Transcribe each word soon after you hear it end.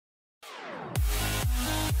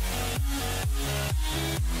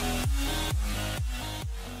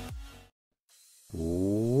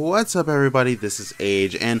What's up everybody, this is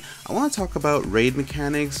Age, and I want to talk about raid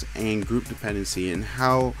mechanics and group dependency and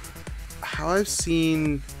how I've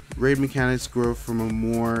seen raid mechanics grow from a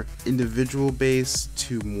more individual base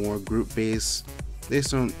to more group base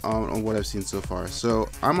based on what I've seen so far. So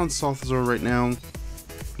I'm on Salthazor right now,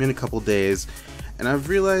 in a couple days, and I've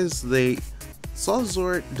realized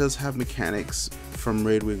Salthazor does have mechanics from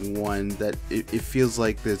Raid Wing 1 that it feels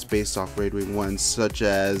like it's based off Raid Wing 1, such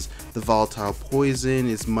as the volatile poison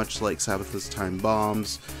is much like Sabbath's time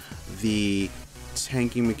bombs. The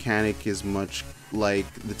tanking mechanic is much like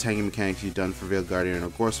the tanking mechanics you've done for Veiled Guardian or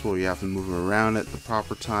Gorspel, where you have to move them around at the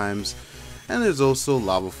proper times. And there's also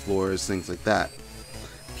lava floors, things like that.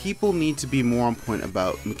 People need to be more on point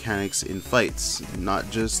about mechanics in fights, not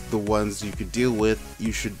just the ones you could deal with.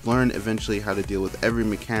 You should learn eventually how to deal with every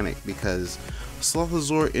mechanic, because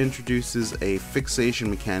Salthazor introduces a fixation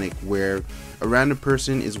mechanic where a random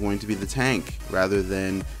person is going to be the tank rather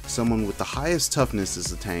than someone with the highest toughness as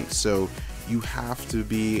the tank. So you have to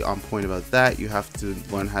be on point about that. You have to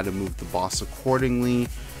learn how to move the boss accordingly,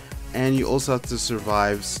 and you also have to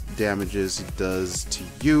survive damages it does to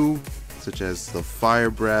you, such as the fire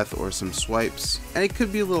breath or some swipes, and it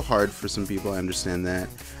could be a little hard for some people, I understand that.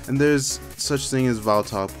 And there's such thing as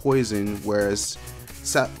volatile poison, whereas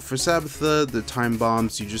for Sabbatha, the time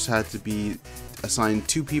bombs, you just had to be assigned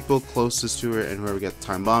 2 people closest to her, and whoever gets the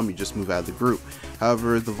time bomb, you just move out of the group.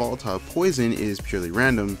 However, the volatile poison is purely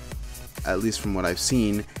random, at least from what I've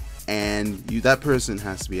seen, and that person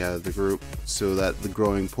has to be out of the group so that the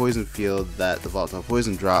growing poison field that the volatile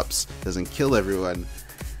poison drops doesn't kill everyone.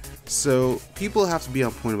 So people have to be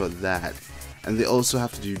on point about that, and they also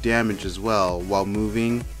have to do damage as well while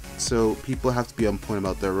moving, so people have to be on point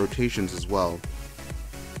about their rotations as well.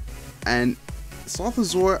 And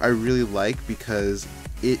Salthazor I really like because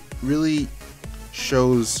it really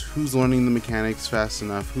shows who's learning the mechanics fast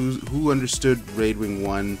enough, who understood Raid Wing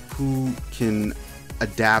 1, who can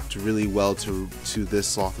adapt really well to this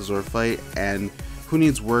Salthazor fight, and who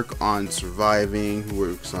needs work on surviving, who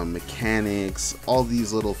works on mechanics, all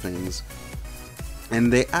these little things.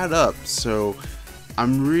 And they add up, so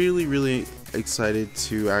I'm really excited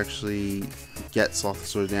to actually get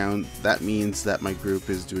Salthazor down. That means that my group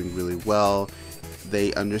is doing really well.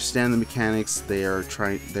 They understand the mechanics, they're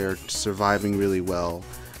surviving really well.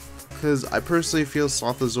 Because I personally feel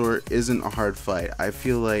Salthazor isn't a hard fight. I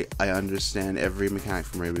feel like I understand every mechanic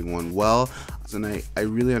from Raid Wing 1 well, and I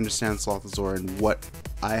really understand Salthazor and what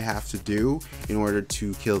I have to do in order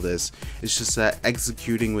to kill this. It's just that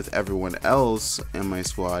executing with everyone else in my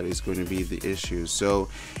squad is going to be the issue. So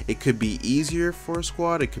it could be easier for a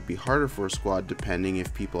squad, it could be harder for a squad, depending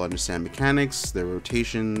if people understand mechanics, their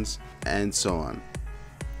rotations, and so on.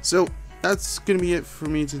 So that's going to be it for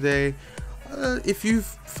me today. If you've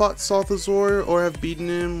fought Salthazor or have beaten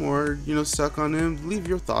him or, stuck on him, leave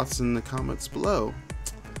your thoughts in the comments below.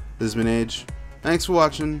 This has been Age. Thanks for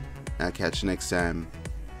watching. I'll catch you next time.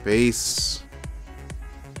 Peace.